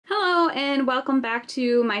and welcome back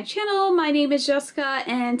to my channel. My name is Jessica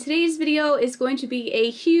and today's video is going to be a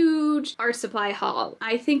huge art supply haul.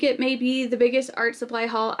 I think it may be the biggest art supply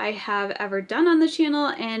haul I have ever done on the channel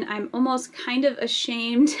and I'm almost kind of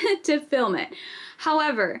ashamed to film it.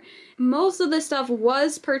 However, most of the stuff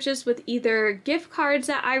was purchased with either gift cards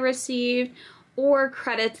that I received or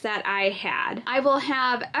credits that I had. I will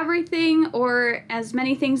have everything or as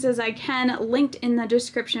many things as I can linked in the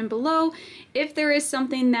description below if there is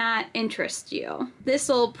something that interests you. This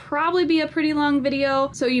will probably be a pretty long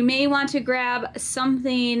video, so you may want to grab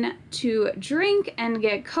something to drink and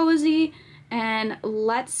get cozy, and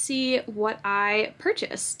let's see what I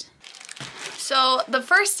purchased. So the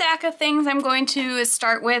first stack of things I'm going to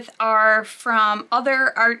start with are from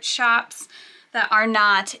other art shops that are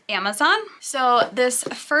not Amazon. So this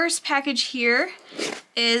first package here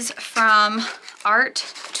is from Art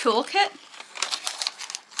Toolkit.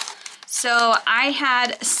 So I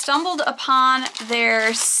had stumbled upon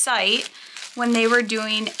their site when they were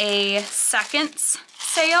doing a seconds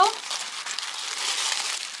sale,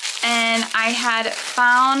 and I had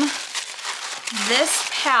found this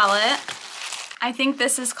palette. I think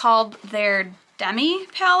this is called their Demi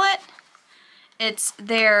palette. It's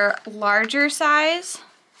their larger size.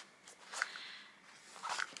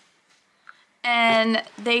 And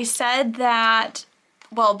they said that,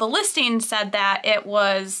 well, the listing said that it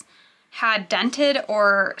had dented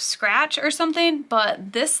or scratch or something,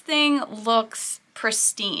 but this thing looks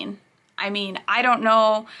pristine. I mean, I don't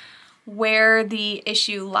know where the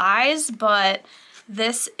issue lies, but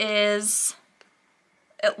it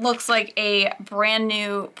looks like a brand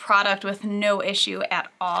new product with no issue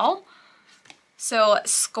at all. So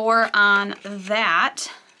score on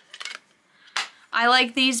that. I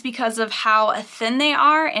like these because of how thin they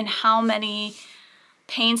are and how many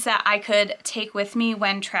paints that I could take with me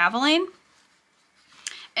when traveling.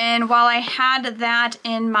 And while I had that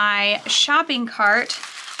in my shopping cart,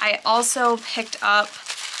 I also picked up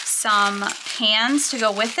some pans to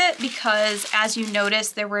go with it because, as you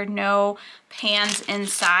noticed, there were no pans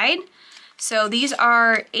inside. So these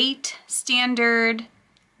are 8 standard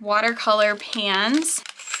watercolor pans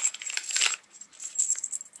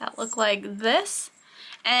that look like this.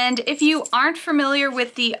 And if you aren't familiar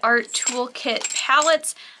with the Art Toolkit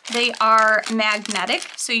palettes, they are magnetic,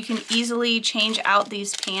 so you can easily change out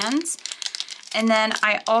these pans. And then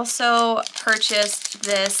I also purchased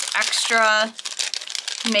this extra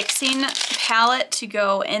mixing palette to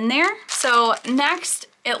go in there. So next,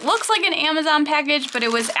 it looks like an Amazon package, but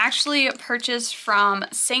it was actually purchased from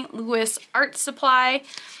St. Louis Art Supply.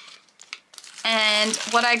 And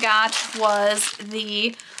what I got was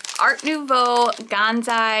the Art Nouveau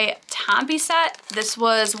Gonzai Tombi set. This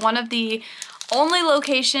was one of the only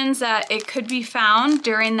locations that it could be found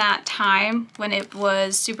during that time when it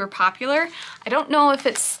was super popular. I don't know if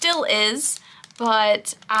it still is,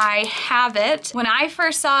 but I have it. When I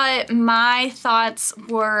first saw it, my thoughts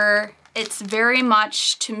were, it's very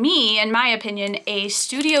much, to me, in my opinion, a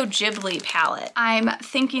Studio Ghibli palette. I'm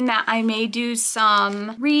thinking that I may do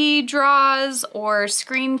some redraws or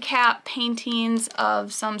screen cap paintings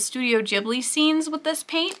of some Studio Ghibli scenes with this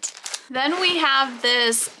paint. Then we have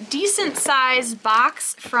this decent sized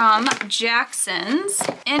box from Jackson's.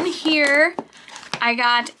 In here, I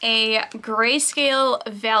got a grayscale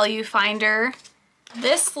value finder.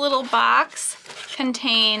 This little box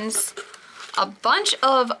contains a bunch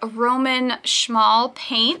of Roman Schmal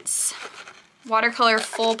paints, watercolor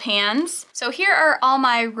full pans. So here are all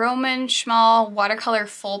my Roman Schmal watercolor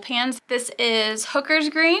full pans. This is Hooker's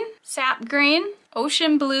Green, Sap Green,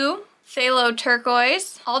 Ocean Blue, Phthalo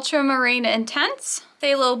Turquoise, Ultramarine Intense,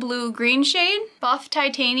 Phthalo Blue Green Shade, Buff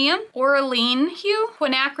Titanium, Oraline Hue,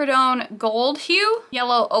 Quinacridone Gold Hue,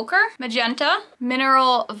 Yellow Ochre, Magenta,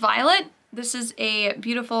 Mineral Violet. This is a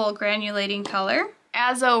beautiful granulating color.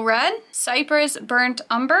 Azo Red, Cypress Burnt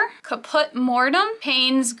Umber, Caput Mortem,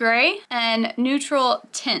 Payne's Gray, and Neutral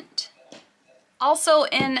Tint. Also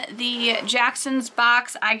in the Jackson's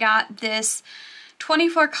box, I got this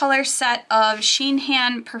 24 color set of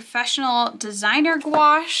Sheenhan Professional Designer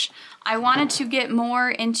Gouache. I wanted to get more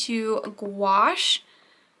into gouache,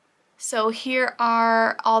 so here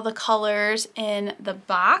are all the colors in the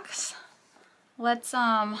box. Let's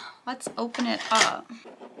open it up.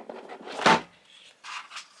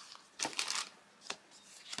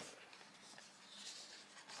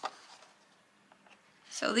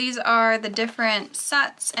 So these are the different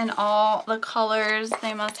sets and all the colors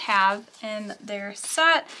they must have in their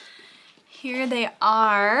set. Here they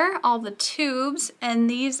are, all the tubes, and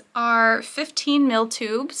these are 15 mil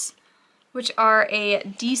tubes, which are a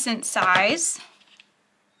decent size.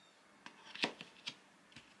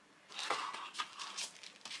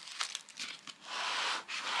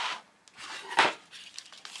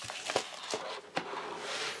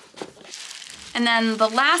 And then the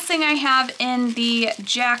last thing I have in the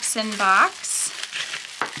Jackson box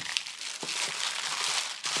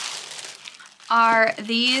are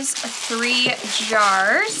these 3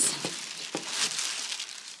 jars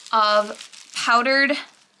of powdered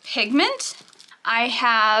pigment. I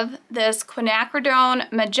have this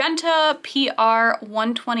quinacridone magenta PR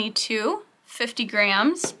 122, 50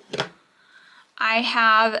 grams. I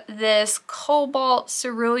have this cobalt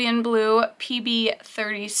cerulean blue PB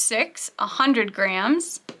 36, 100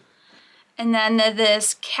 grams. And then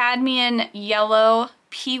this cadmium yellow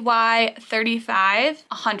PY 35,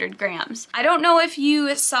 100 grams. I don't know if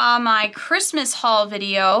you saw my Christmas haul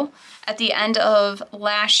video at the end of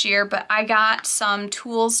last year, but I got some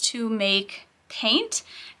tools to make paint,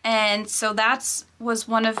 and so that was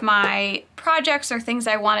one of my projects or things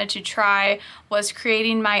I wanted to try, was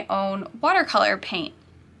creating my own watercolor paint.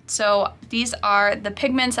 So these are the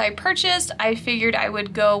pigments I purchased. I figured I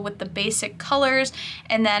would go with the basic colors,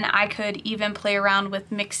 and then I could even play around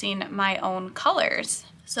with mixing my own colors.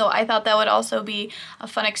 So I thought that would also be a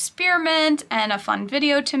fun experiment and a fun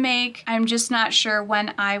video to make. I'm just not sure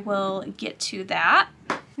when I will get to that.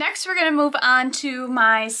 Next, we're gonna move on to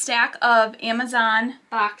my stack of Amazon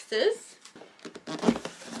boxes.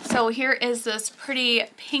 So here is this pretty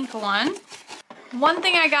pink one. One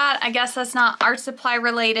thing I got, I guess that's not art supply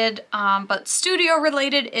related, but studio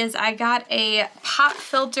related, is I got a pop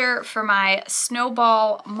filter for my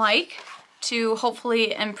Snowball mic to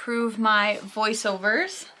hopefully improve my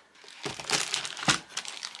voiceovers.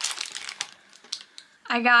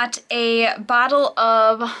 I got a bottle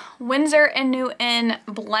of Winsor & Newton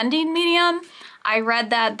blending medium. I read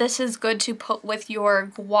that this is good to put with your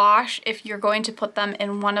gouache if you're going to put them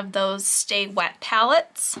in one of those stay wet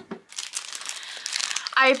palettes.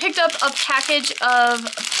 I picked up a package of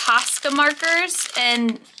Posca markers,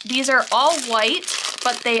 and these are all white,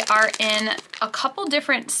 but they are in a couple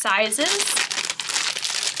different sizes.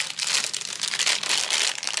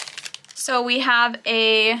 So we have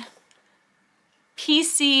a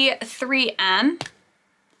PC 3M,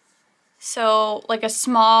 so like a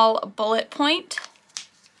small bullet point.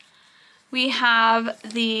 We have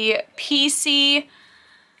the PC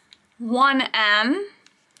 1M,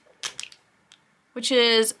 which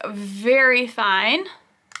is very fine.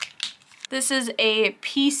 This is a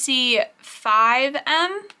PC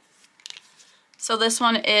 5M, so this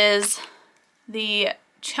one is the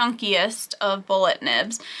chunkiest of bullet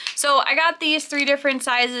nibs. So I got these 3 different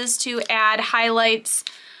sizes to add highlights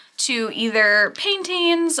to either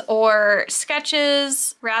paintings or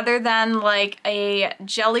sketches rather than like a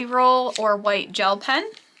jelly roll or white gel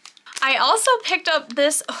pen. I also picked up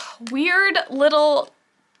this weird little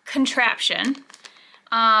contraption.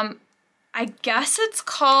 I guess it's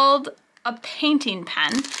called a painting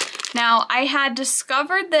pen. Now, I had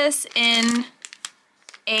discovered this in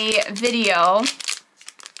a video.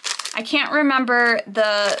 I can't remember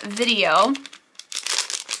the video,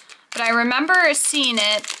 but I remember seeing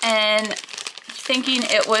it and thinking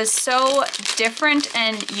it was so different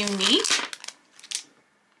and unique.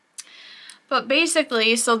 But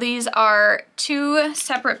basically, so these are 2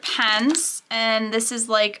 separate pens, and this is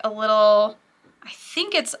like a little, I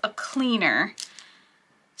think it's a cleaner.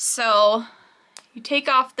 So you take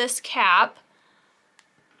off this cap,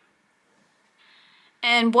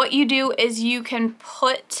 and what you do is you can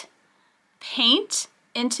put paint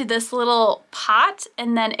into this little pot,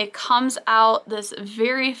 and then it comes out this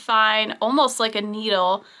very fine, almost like a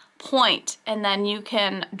needle point, and then you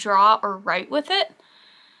can draw or write with it.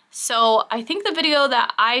 So I think the video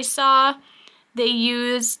that I saw, they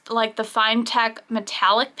used like the Fine Tech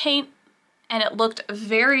metallic paint, and it looked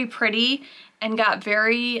very pretty and got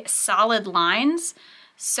very solid lines.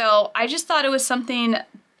 So I just thought it was something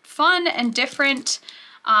fun and different,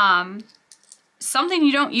 something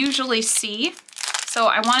you don't usually see. So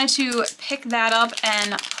I wanted to pick that up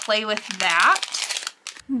and play with that.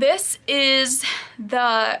 This is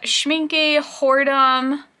the Schmincke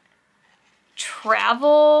Horadam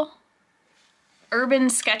Travel Urban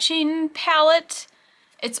Sketching palette.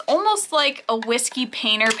 It's almost like a whiskey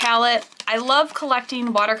painter palette. I love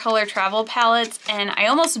collecting watercolor travel palettes, and I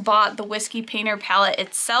almost bought the whiskey painter palette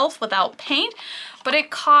itself without paint, but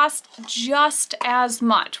it cost just as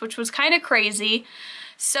much, which was kind of crazy.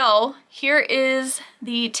 So here is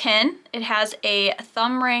the tin. It has a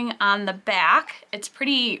thumb ring on the back. It's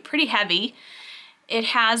pretty heavy. It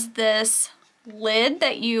has this lid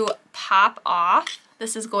that you pop off.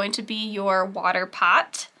 This is going to be your water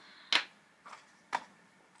pot.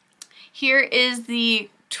 Here is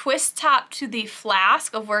the twist top to the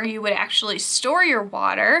flask of where you would actually store your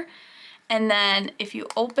water. And then if you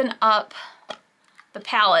open up the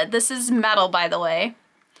palette. This is metal, by the way.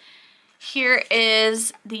 Here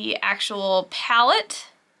is the actual palette.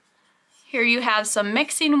 Here you have some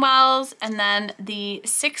mixing wells and then the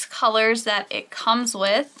 6 colors that it comes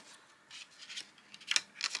with.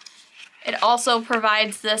 It also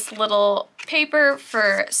provides this little paper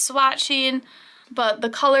for swatching, but the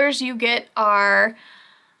colors you get are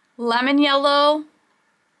lemon yellow,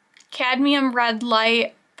 cadmium red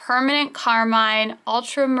light, permanent carmine,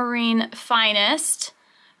 ultramarine finest,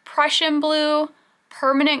 Prussian blue,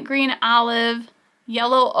 permanent green olive,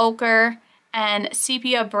 yellow ochre, and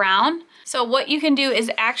sepia brown. So what you can do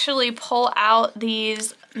is actually pull out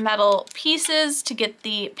these metal pieces to get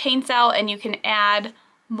the paints out, and you can add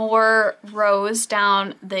more rows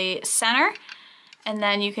down the center, and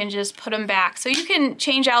then you can just put them back. So you can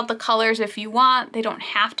change out the colors if you want. They don't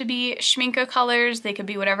have to be Schmincke colors. They could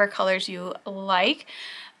be whatever colors you like.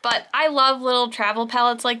 But I love little travel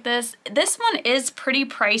palettes like this. This one is pretty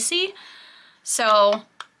pricey, so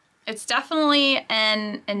it's definitely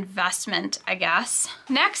an investment, I guess.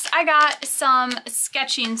 Next, I got some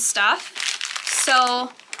sketching stuff.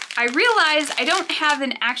 So I realized I don't have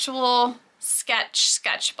an actual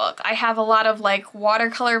sketchbook. I have a lot of like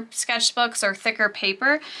watercolor sketchbooks or thicker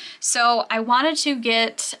paper. So I wanted to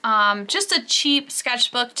get just a cheap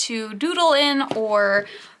sketchbook to doodle in or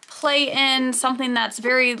play in, something that's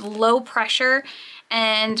very low pressure.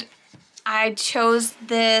 And I chose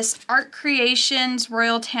this Art Creations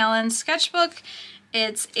Royal Talon sketchbook.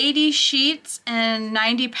 It's 80 sheets and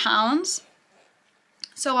 90 pounds,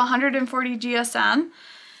 so 140 GSM.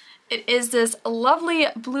 It is this lovely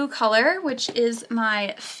blue color, which is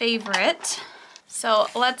my favorite. So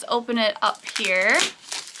let's open it up here.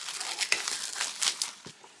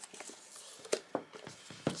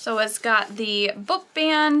 So it's got the book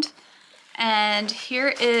band, and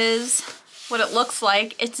here is what it looks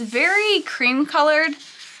like. It's very cream colored,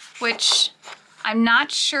 which I'm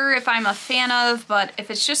not sure if I'm a fan of, but if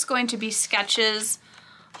it's just going to be sketches,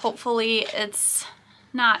 hopefully it's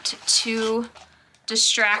not too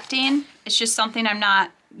distracting. It's just something I'm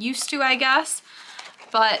not used to, I guess.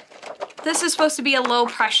 But this is supposed to be a low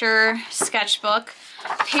pressure sketchbook.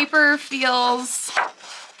 Paper feels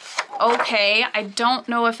okay. I don't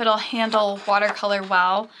know if it'll handle watercolor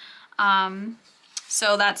well.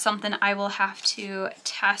 So that's something I will have to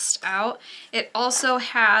test out. It also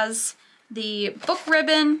has the book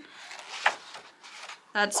ribbon.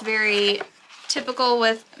 That's very typical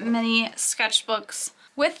with many sketchbooks.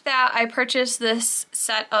 With that, I purchased this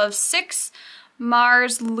set of 6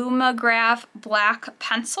 Mars Lumograph black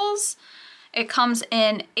pencils. It comes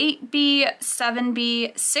in 8B,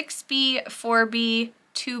 7B, 6B, 4B,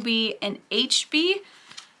 2B, and HB.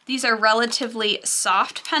 These are relatively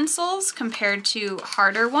soft pencils compared to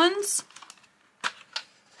harder ones.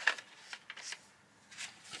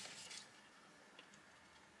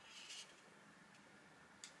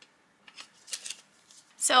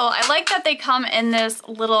 So I like that they come in this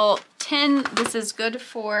little tin. This is good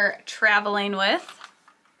for traveling with.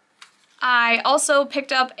 I also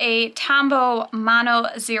picked up a Tombow Mono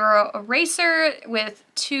Zero eraser with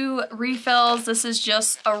 2 refills. This is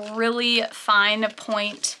just a really fine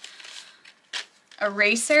point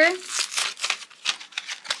eraser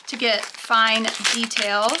to get fine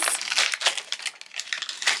details.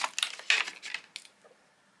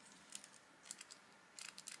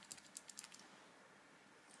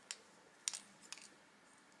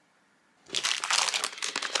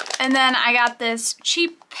 And then I got this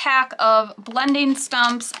cheap pack of blending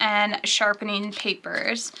stumps and sharpening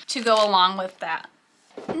papers to go along with that.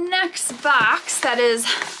 Next box that is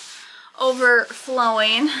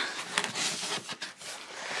overflowing,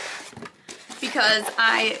 because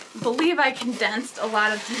I believe I condensed a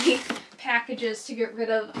lot of the packages to get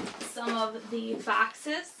rid of some of the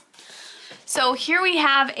boxes. So here we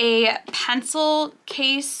have a pencil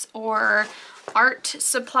case or art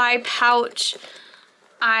supply pouch.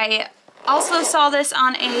 I also saw this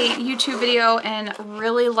on a YouTube video and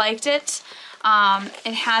really liked it.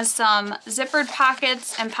 It has some zippered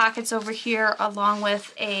pockets and pockets over here along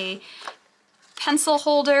with a pencil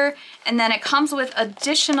holder, and then it comes with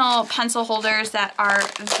additional pencil holders that are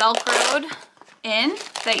velcroed in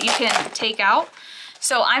that you can take out.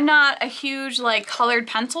 So I'm not a huge like colored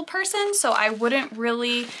pencil person, so I wouldn't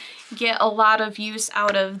really get a lot of use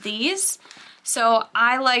out of these. So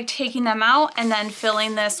I like taking them out and then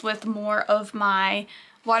filling this with more of my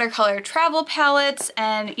watercolor travel palettes,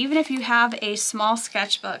 and even if you have a small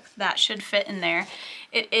sketchbook, that should fit in there.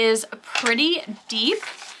 It is pretty deep,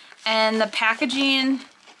 and the packaging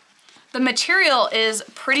the material is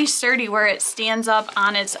pretty sturdy where it stands up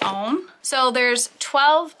on its own. So there's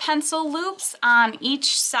 12 pencil loops on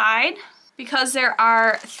each side. Because there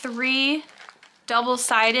are 3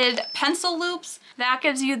 double-sided pencil loops, that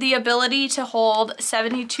gives you the ability to hold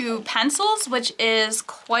 72 pencils, which is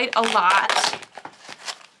quite a lot.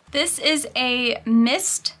 This is a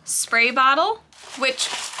mist spray bottle, which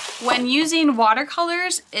when using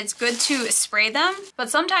watercolors, it's good to spray them, but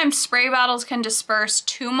sometimes spray bottles can disperse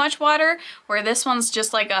too much water, where this one's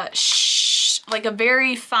just like a shh, like a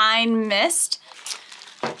very fine mist.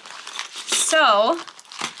 So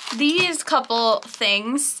these couple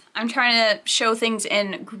things, I'm trying to show things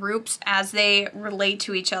in groups as they relate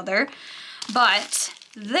to each other, but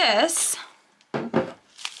this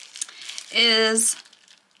is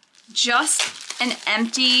just an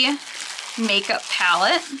empty makeup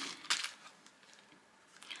palette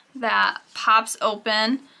that pops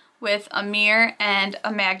open with a mirror and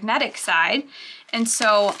a magnetic side. And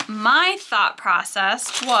so my thought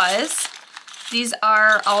process was, these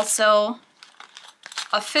are also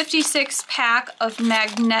a 56 pack of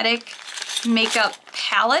magnetic makeup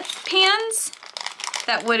palette pans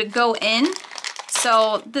that would go in.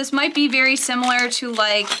 So this might be very similar to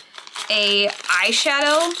like a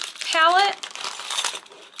eyeshadow palette.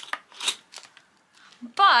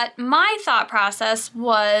 But my thought process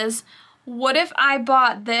was, what if I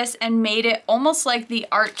bought this and made it almost like the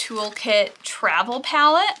Art Toolkit travel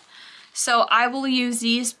palette? So I will use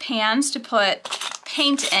these pans to put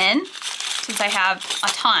paint in, since I have a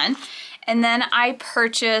ton. And then I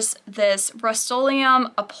purchased this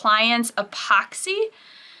Rust-Oleum appliance epoxy.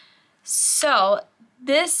 So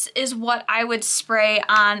this is what I would spray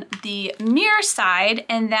on the mirror side,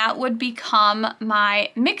 and that would become my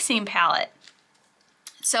mixing palette.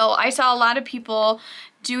 So I saw a lot of people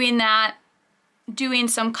doing that, doing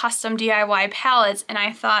some custom DIY palettes, and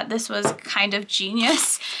I thought this was kind of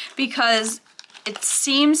genius because it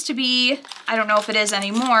seems to be, I don't know if it is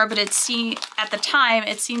anymore, but at the time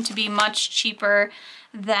it seemed to be much cheaper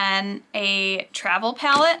than a travel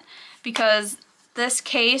palette, because this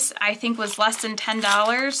case I think was less than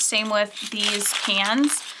 $10, same with these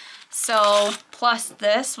pans. So plus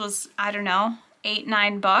this was, I don't know,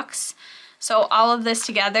 $8-9. So all of this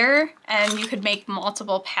together, and you could make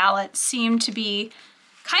multiple palettes, seemed to be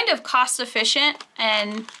kind of cost efficient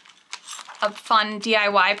and a fun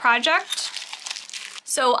DIY project.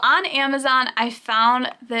 So on Amazon, I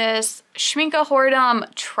found this Schminke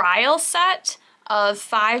Horadam trial set of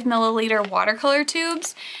 5 milliliter watercolor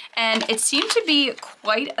tubes, and it seemed to be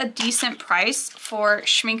quite a decent price for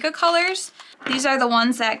Schminke colors. These are the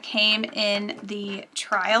ones that came in the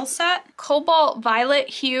trial set. Cobalt Violet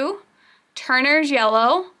Hue, Turner's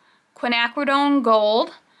Yellow, Quinacridone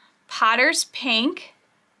Gold, Potter's Pink,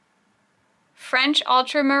 French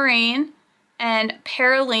Ultramarine, and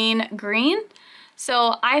Perylene Green.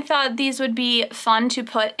 So I thought these would be fun to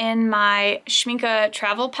put in my Schminke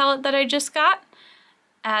travel palette that I just got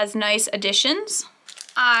as nice additions.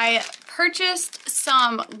 I purchased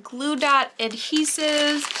some glue dot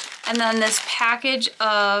adhesives and then this package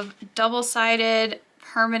of double-sided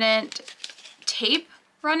permanent tape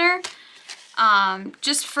runner,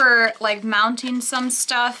 just for like mounting some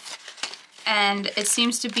stuff, and it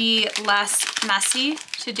seems to be less messy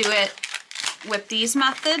to do it with these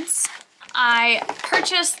methods. I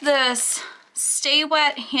purchased this Stay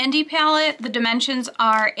Wet Handy Palette. The dimensions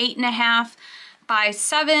are 8.5 by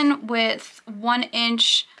 7 with 1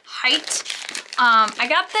 inch height. I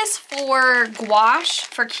got this for gouache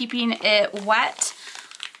for keeping it wet.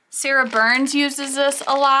 Sarah Burns uses this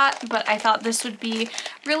a lot, but I thought this would be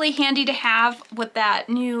really handy to have with that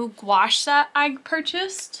new gouache set I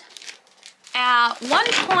purchased. At one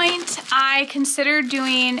point, I considered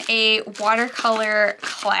doing a watercolor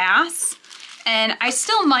class, and I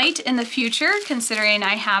still might in the future, considering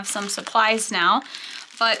I have some supplies now,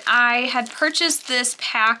 but I had purchased this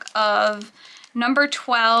pack of number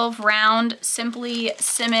 12 round Simply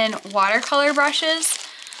Simmon watercolor brushes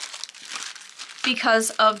because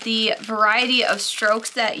of the variety of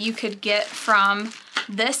strokes that you could get from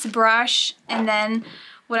this brush. And then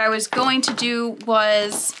what I was going to do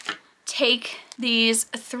was take these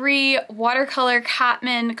 3 watercolor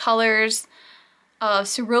Cotman colors of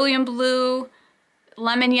cerulean blue,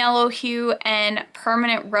 lemon yellow hue, and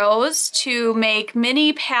permanent rose to make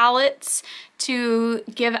mini palettes to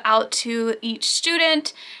give out to each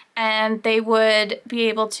student, and they would be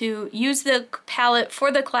able to use the palette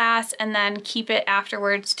for the class and then keep it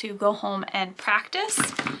afterwards to go home and practice.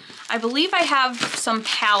 I believe I have some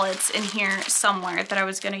palettes in here somewhere that I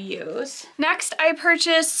was gonna use. Next, I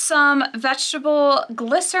purchased some vegetable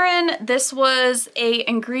glycerin. This was an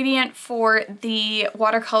ingredient for the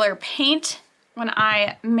watercolor paint when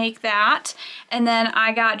I make that. And then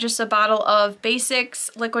I got just a bottle of Basics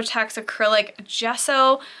Liquitex acrylic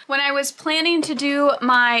gesso. When I was planning to do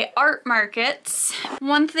my art markets,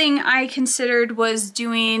 one thing I considered was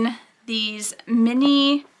doing these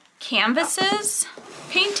mini canvases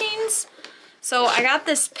paintings. So I got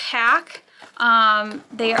this pack.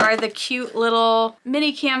 They are the cute little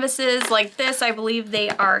mini canvases like this. I believe they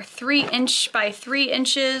are 3 inch by 3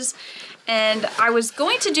 inches. And I was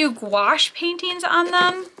going to do gouache paintings on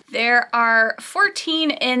them. There are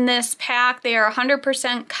 14 in this pack. They are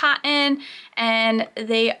 100% cotton and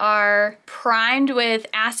they are primed with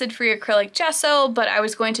acid-free acrylic gesso, but I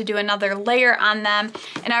was going to do another layer on them.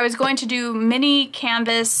 And I was going to do mini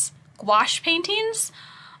canvas gouache paintings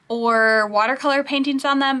or watercolor paintings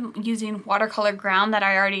on them using watercolor ground that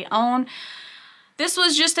I already own. This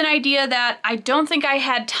was just an idea that I don't think I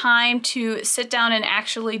had time to sit down and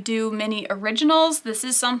actually do mini originals. This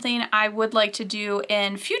is something I would like to do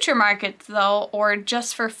in future markets though, or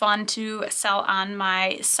just for fun to sell on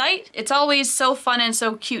my site. It's always so fun and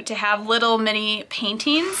so cute to have little mini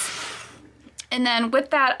paintings. And then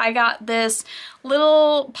with that, I got this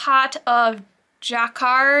little pot of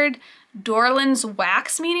Jacquard Dorland's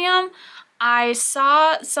wax medium. I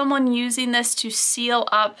saw someone using this to seal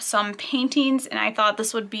up some paintings and I thought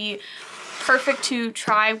this would be perfect to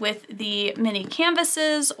try with the mini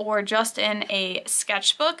canvases or just in a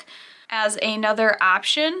sketchbook as another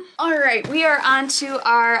option. All right, we are on to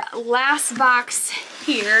our last box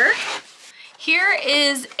here. Here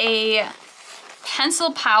is a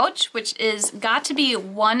pencil pouch, which is got to be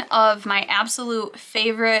one of my absolute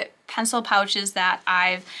favorite pencil pouches that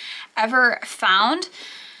I've ever found.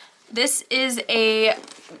 This is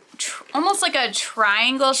almost like a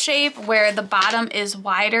triangle shape where the bottom is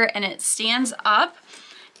wider and it stands up,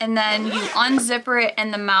 and then you unzipper it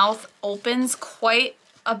and the mouth opens quite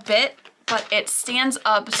a bit, but it stands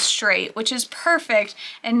up straight, which is perfect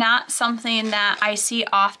and not something that I see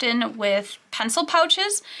often with pencil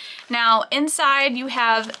pouches. Now inside you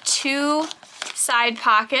have 2 side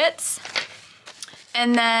pockets,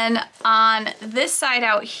 and then on this side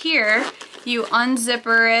out here you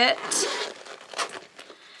unzipper it.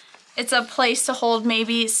 It's a place to hold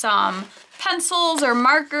maybe some pencils or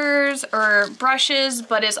markers or brushes,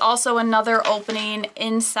 but it's also another opening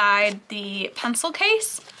inside the pencil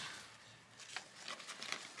case.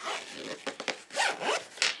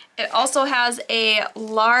 It also has a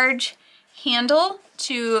large handle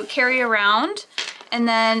to carry around, and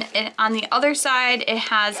then on the other side it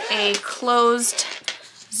has a closed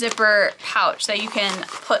zipper pouch that you can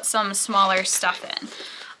put some smaller stuff in.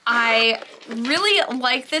 I really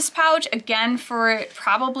like this pouch, again, for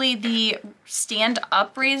probably the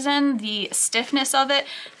stand-up reason, the stiffness of it,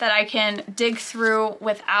 that I can dig through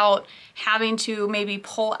without having to maybe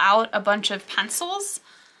pull out a bunch of pencils.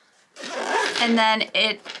 And then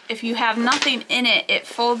if you have nothing in it, it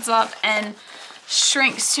folds up and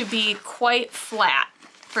shrinks to be quite flat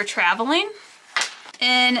for traveling.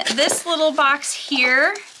 In this little box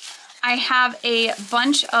here, I have a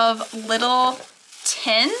bunch of little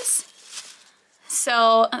tins.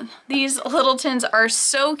 So these little tins are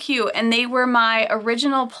so cute, and they were my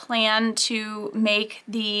original plan to make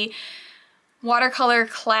the watercolor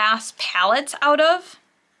class palettes out of.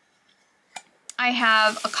 I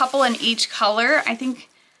have a couple in each color. I think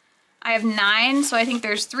I have 9, so I think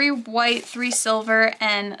there's 3 white, 3 silver,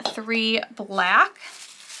 and 3 black.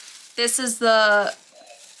 This is the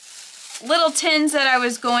little tins that I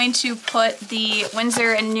was going to put the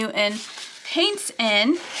Winsor & Newton paints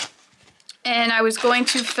in, and I was going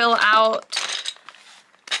to fill out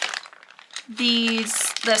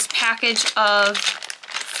this package of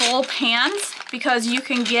full pans, because you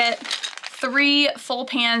can get 3 full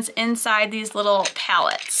pans inside these little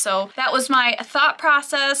palettes. So that was my thought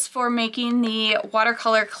process for making the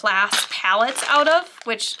watercolor class palettes out of,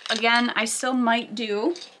 which again I still might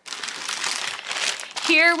do.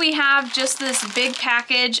 Here we have just this big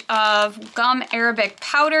package of gum Arabic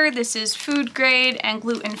powder. This is food grade and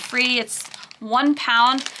gluten-free. It's 1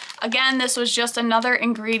 pound. Again, this was just another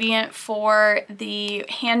ingredient for the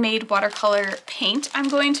handmade watercolor paint I'm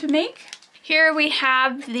going to make. Here we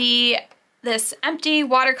have this empty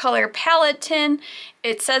watercolor palette tin.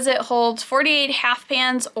 It says it holds 48 half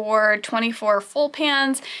pans or 24 full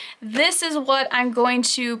pans. This is what I'm going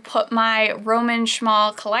to put my Roman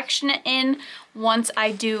Schmal collection in once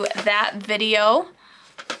I do that video,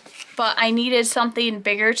 but I needed something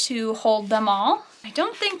bigger to hold them all. I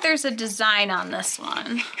don't think there's a design on this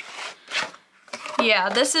one. Yeah,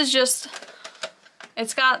 this is just,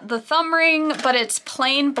 it's got the thumb ring, but it's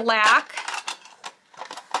plain black.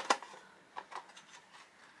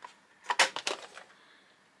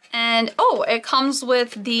 And oh, it comes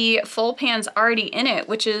with the full pans already in it,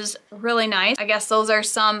 which is really nice. I guess those are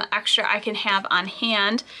some extra I can have on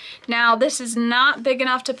hand. Now, this is not big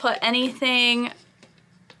enough to put any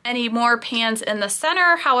more pans in the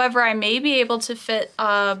center. However, I may be able to fit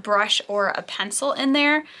a brush or a pencil in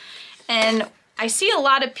there. And I see a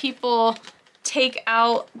lot of people take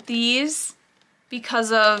out these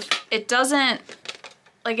because of, it doesn't,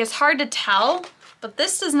 like, it's hard to tell, but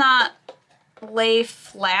this does not lay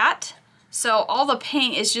flat. So all the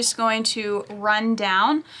paint is just going to run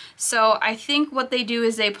down. So I think what they do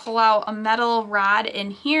is they pull out a metal rod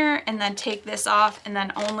in here and then take this off and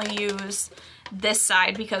then only use this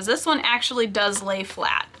side, because this one actually does lay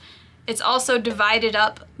flat. It's also divided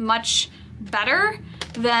up much better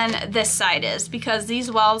than this side is because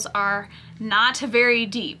these wells are not very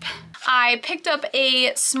deep. I picked up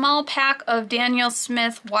a small pack of Daniel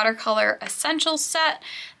Smith Watercolor Essentials set.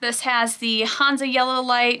 This has the Hansa Yellow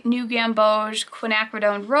Light, New Gamboge,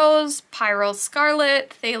 Quinacridone Rose, Pyro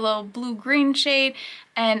Scarlet, Phthalo Blue Green shade,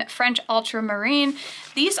 and French Ultramarine.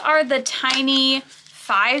 These are the tiny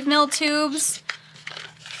 5mm tubes.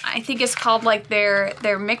 I think it's called like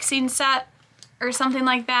their mixing set or something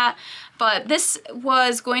like that. But this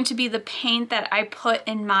was going to be the paint that I put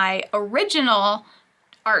in my original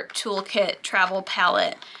Art Toolkit travel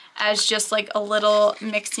palette as just like a little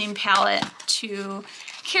mixing palette to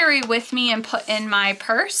carry with me and put in my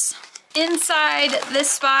purse. Inside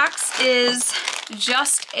this box is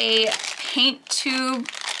just a paint tube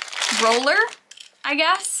roller, I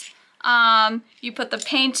guess. You put the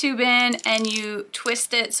paint tube in and you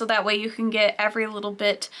twist it so that way you can get every little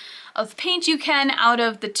bit of paint you can out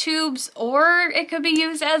of the tubes, or it could be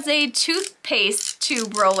used as a toothpaste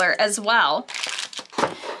tube roller as well.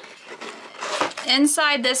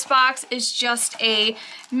 Inside this box is just a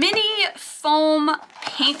mini foam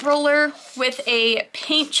paint roller with a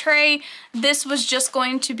paint tray. This was just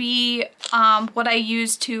going to be what I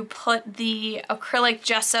used to put the acrylic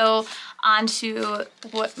gesso onto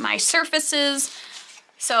my surfaces.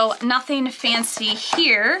 So nothing fancy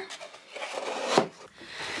here.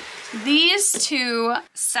 These two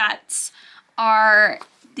sets are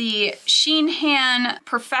the Sheenhan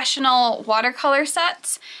Professional Watercolor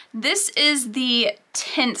sets. This is the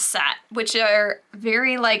tint set, which are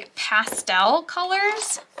very like pastel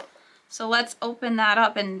colors. So let's open that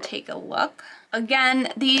up and take a look.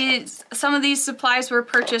 Again, some of these supplies were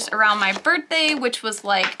purchased around my birthday, which was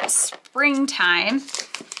like springtime.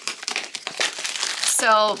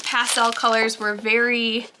 So pastel colors were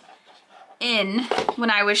very in when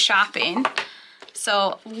I was shopping.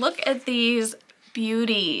 So look at these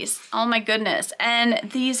beauties. Oh my goodness. And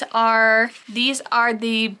these are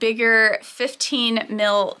the bigger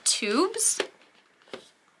 15mm tubes.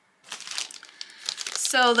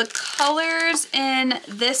 So the colors in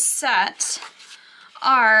this set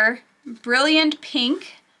are Brilliant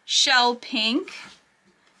Pink, Shell Pink,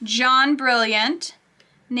 John Brilliant,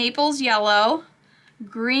 Naples Yellow,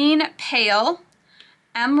 Green Pale,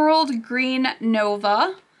 Emerald Green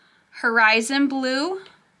Nova, Horizon Blue,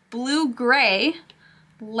 Blue Gray,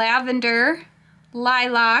 Lavender,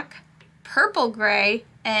 Lilac, Purple Gray,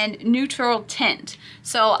 and Neutral Tint.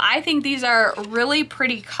 So I think these are really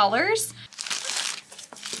pretty colors.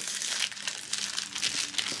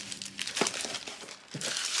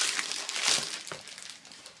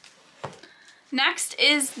 Next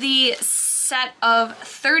is the set of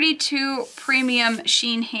 32 premium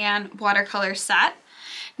Sheenhan watercolor set.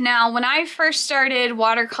 Now, when I first started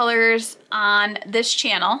watercolors on this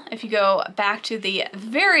channel, if you go back to the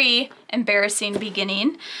very embarrassing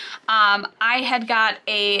beginning, I had got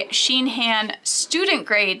a Sheenhan student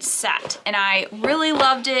grade set and I really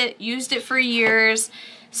loved it, used it for years.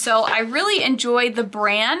 So I really enjoyed the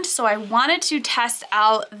brand, so I wanted to test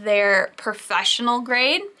out their professional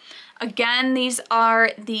grade. Again, these are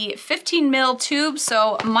the 15mm tubes,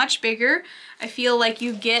 so much bigger. I feel like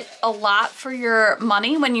you get a lot for your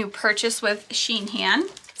money when you purchase with Sheenhan.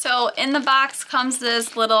 So in the box comes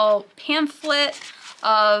this little pamphlet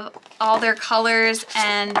of all their colors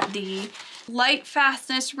and the light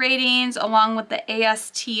fastness ratings along with the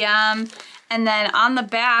ASTM. And then on the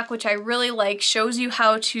back, which I really like, shows you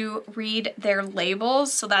how to read their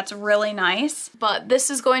labels, so that's really nice. But this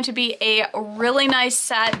is going to be a really nice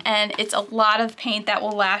set, and it's a lot of paint that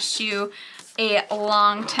will last you a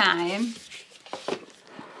long time.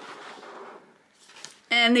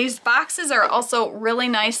 And these boxes are also really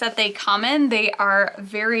nice that they come in. They are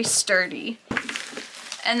very sturdy.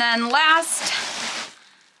 And then lastly,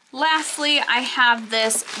 I have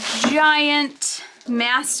this giant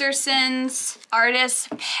Masterson's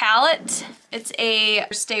Artist Palette. It's a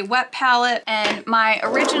Stay Wet palette, and my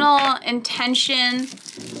original intention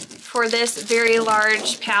for this very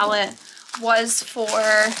large palette was for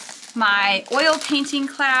my oil painting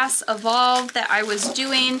class, Evolve, that I was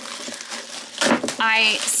doing.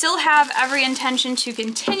 I still have every intention to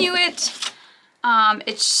continue it.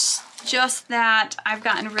 It's just that I've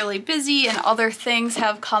gotten really busy and other things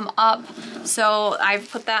have come up, so I've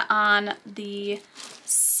put that on the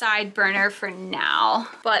side burner for now.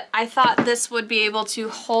 But I thought this would be able to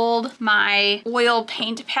hold my oil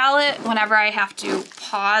paint palette whenever I have to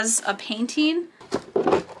pause a painting.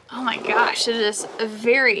 Oh my gosh, it is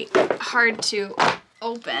very hard to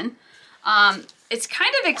open. It's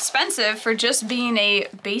kind of expensive for just being a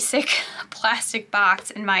basic plastic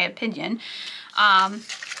box, in my opinion.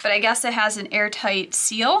 But I guess it has an airtight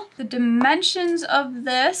seal. The dimensions of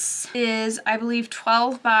this is, I believe,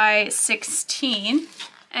 12 by 16.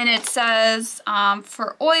 And it says,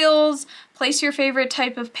 for oils, place your favorite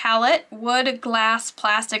type of palette, wood, glass,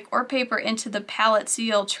 plastic, or paper into the palette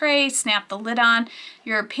seal tray, snap the lid on.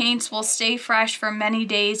 Your paints will stay fresh for many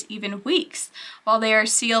days, even weeks, while they are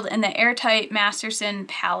sealed in the airtight Masterson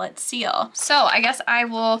palette seal. So I guess I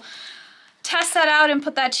will test that out and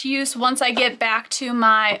put that to use once I get back to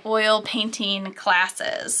my oil painting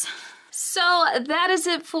classes. So that is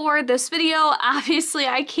it for this video. Obviously,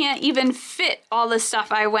 I can't even fit all the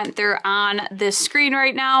stuff I went through on this screen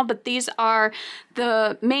right now, but these are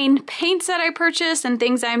the main paints that I purchased and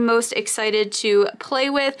things I'm most excited to play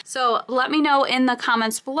with. So let me know in the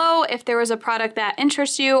comments below if there was a product that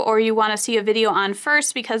interests you or you want to see a video on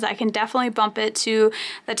first, because I can definitely bump it to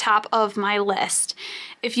the top of my list.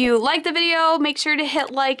 If you like the video, make sure to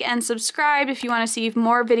hit like and subscribe if you want to see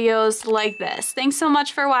more videos like this. Thanks so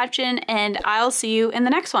much for watching, and I'll see you in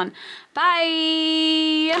the next one.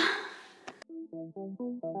 Bye!